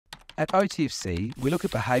At OTFC, we look at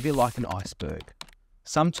behaviour like an iceberg.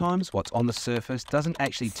 Sometimes what's on the surface doesn't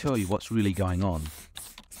actually tell you what's really going on.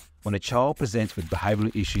 When a child presents with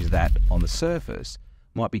behavioural issues that, on the surface,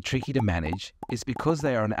 might be tricky to manage, it's because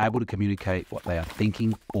they are unable to communicate what they are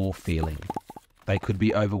thinking or feeling. They could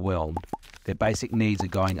be overwhelmed, their basic needs are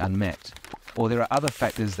going unmet, or there are other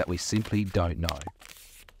factors that we simply don't know.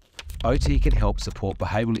 OT can help support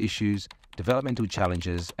behavioural issues, developmental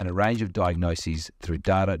challenges, and a range of diagnoses through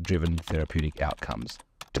data-driven therapeutic outcomes.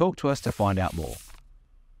 Talk to us to find out more.